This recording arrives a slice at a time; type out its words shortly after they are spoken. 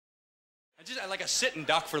I like a sitting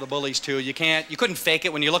duck for the bullies too. You couldn't fake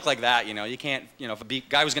it when you look like that, you know. You can't, you know, if a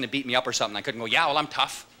guy was gonna beat me up or something, I couldn't go, yeah, well, I'm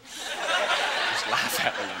tough. Just laugh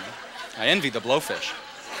at me, you know. I envy the blowfish.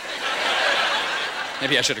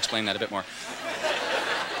 Maybe I should explain that a bit more.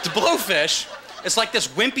 The blowfish, it's like this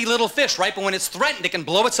wimpy little fish, right? But when it's threatened, it can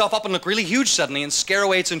blow itself up and look really huge suddenly and scare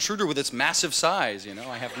away its intruder with its massive size, you know.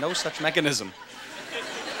 I have no such mechanism.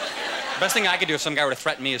 The best thing I could do if some guy were to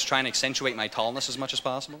threaten me is try and accentuate my tallness as much as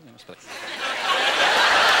possible. You know, just like...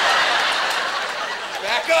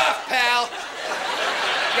 Back off, pal.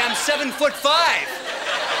 Yeah, I'm 7'5".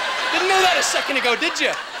 Didn't know that a second ago, did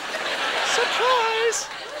you? Surprise.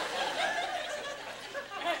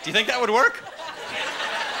 Do you think that would work?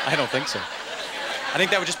 I don't think so. I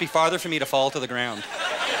think that would just be farther for me to fall to the ground.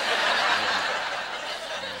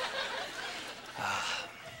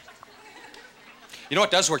 You know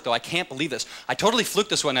what does work, though? I can't believe this. I totally fluked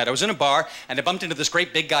this one night. I was in a bar, and I bumped into this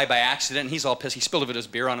great big guy by accident, and he's all pissed. He spilled a bit of his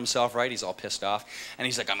beer on himself, right? He's all pissed off. And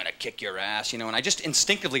he's like, I'm gonna kick your ass, you know? And I just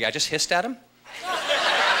instinctively, I just hissed at him.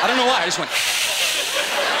 I don't know why, I just went...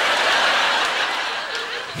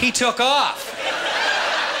 He took off.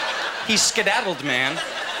 He skedaddled, man.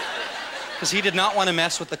 Because he did not want to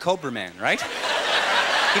mess with the Cobra Man, right?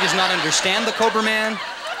 He does not understand the Cobra Man,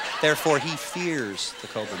 therefore he fears the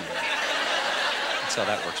Cobra Man. That's how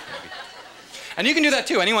that works, baby. And you can do that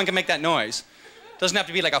too. Anyone can make that noise. Doesn't have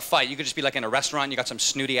to be like a fight. You could just be like in a restaurant, you got some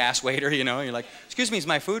snooty ass waiter, you know, you're like, excuse me, is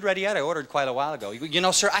my food ready yet? I ordered quite a while ago. You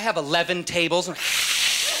know, sir, I have 11 tables.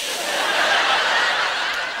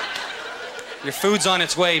 Your food's on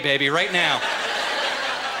its way, baby, right now.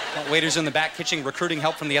 That waiter's in the back kitchen recruiting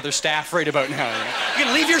help from the other staff right about now. You know? You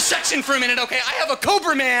can leave your section for a minute, okay? I have a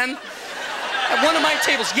Cobra Man at one of my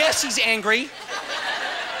tables. Yes, he's angry.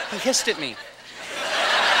 He hissed at me.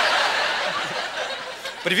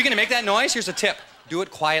 But if you're gonna make that noise, here's a tip. Do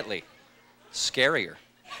it quietly. Scarier.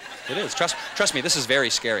 It is. Trust me, this is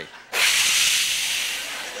very scary.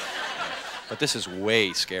 But this is way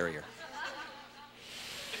scarier.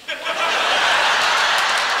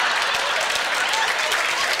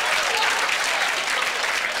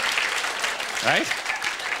 Right?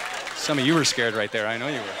 Some of you were scared right there. I know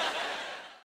you were.